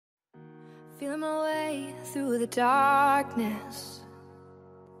Feeling my way through the darkness,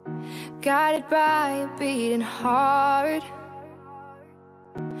 guided by a beating heart.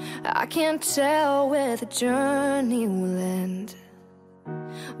 I can't tell where the journey will end,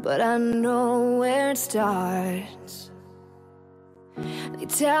 but I know where it starts. They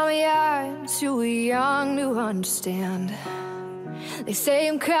tell me I'm too young to understand. They say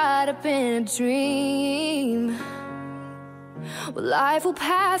I'm caught up in a dream. Well, life will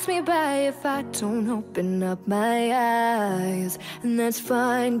pass me by if I don't open up my eyes, and that's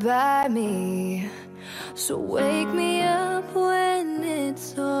fine by me. So wake me up when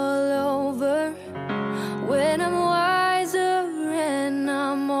it's all over, when I'm wiser and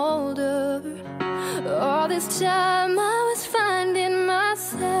I'm older. All this time I was finding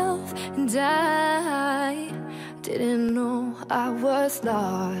myself, and I didn't know I was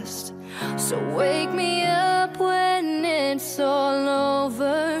lost. So wake me up when it's all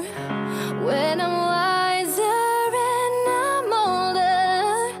over, when I'm wiser and I'm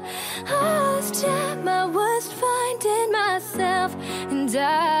older. All this time I was finding myself, and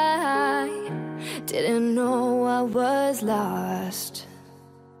I didn't know I was lost.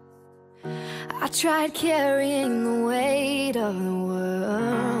 I tried carrying the weight of the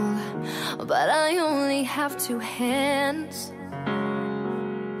world, but I only have two hands.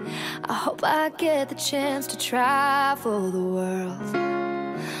 I hope I get the chance to travel the world,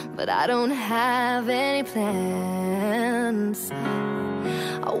 but I don't have any plans.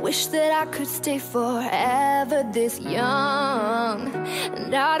 I wish that I could stay forever this young, and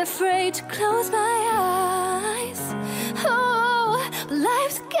not afraid to close my eyes. Oh, but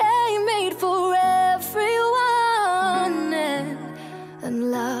life's a game made for everyone,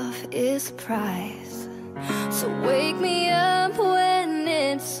 and love is the prize. So wake me up when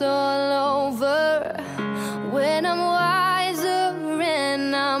it's all over, when I'm wiser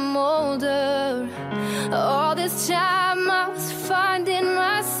and I'm older. All this time I was finding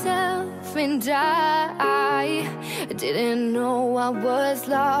myself, and I didn't know I was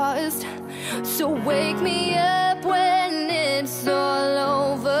lost. So wake me up